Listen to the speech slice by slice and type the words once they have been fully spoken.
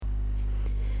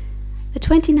The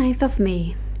 29th of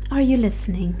May. Are you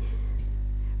listening?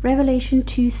 Revelation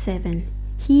 2:7.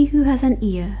 He who has an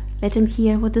ear, let him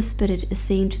hear what the Spirit is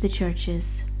saying to the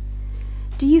churches.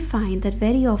 Do you find that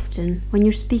very often when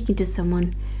you're speaking to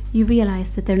someone, you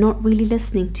realize that they're not really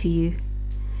listening to you?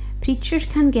 Preachers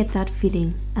can get that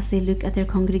feeling as they look at their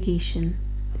congregation.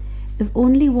 If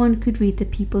only one could read the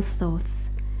people's thoughts,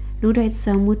 no doubt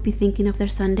some would be thinking of their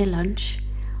Sunday lunch,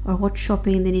 or what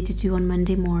shopping they need to do on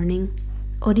Monday morning,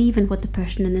 or even what the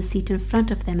person in the seat in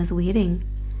front of them is wearing.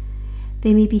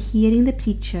 They may be hearing the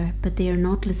preacher, but they are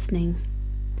not listening.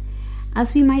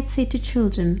 As we might say to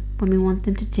children when we want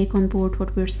them to take on board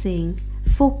what we're saying,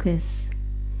 focus.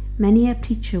 Many a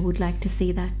preacher would like to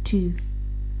say that too.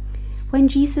 When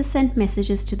Jesus sent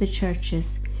messages to the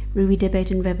churches, we read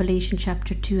about in Revelation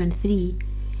chapter 2 and 3,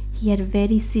 he had a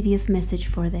very serious message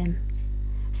for them.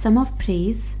 Some of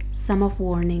praise, some of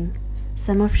warning,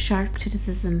 some of sharp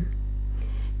criticism.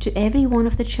 To every one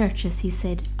of the churches he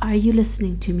said, "Are you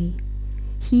listening to me?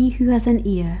 He who has an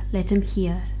ear, let him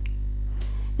hear."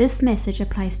 This message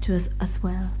applies to us as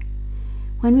well.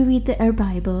 When we read our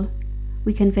Bible,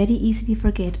 we can very easily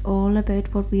forget all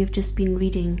about what we have just been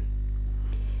reading.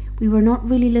 We were not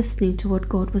really listening to what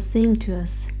God was saying to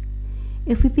us.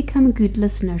 If we become good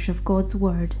listeners of God's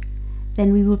word,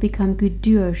 then we will become good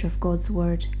doers of God's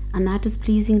word, and that is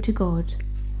pleasing to God.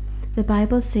 The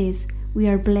Bible says we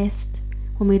are blessed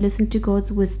when we listen to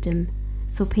God's wisdom,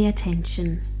 so pay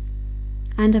attention.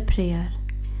 And a prayer.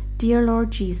 Dear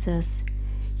Lord Jesus,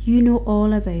 you know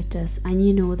all about us, and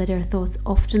you know that our thoughts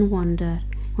often wander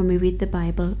when we read the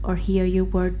Bible or hear your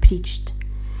word preached.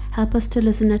 Help us to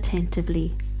listen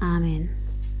attentively. Amen.